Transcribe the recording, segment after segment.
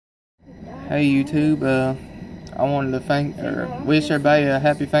Hey YouTube, I wanted to thank or wish everybody a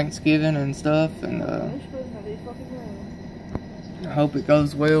happy Thanksgiving and stuff, and I hope it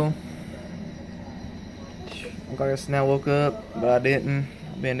goes well. I guess now woke up, but I didn't.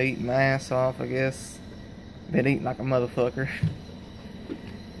 I've been eating my ass off, I guess. Been eating like a motherfucker.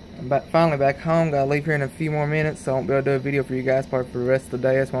 I'm finally back home. Gotta leave here in a few more minutes, so I won't be able to do a video for you guys probably for the rest of the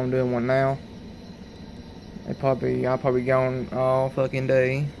day. That's why I'm doing one now. I'll probably be gone all fucking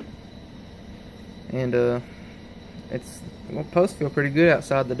day. And it's supposed to feel pretty good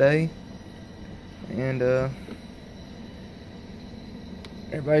outside today. And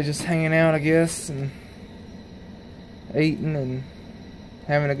everybody's just hanging out, I guess, and eating and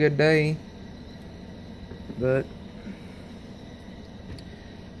having a good day. But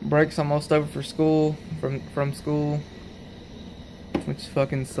break's almost over for school, from school, which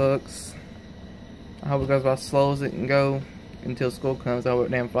fucking sucks. I hope it goes by as slow as it can go until school comes. I hope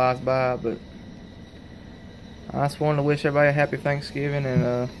it damn flies by. But I just wanted to wish everybody a happy Thanksgiving,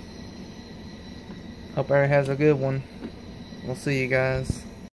 and hope everybody has a good one. We'll see you guys.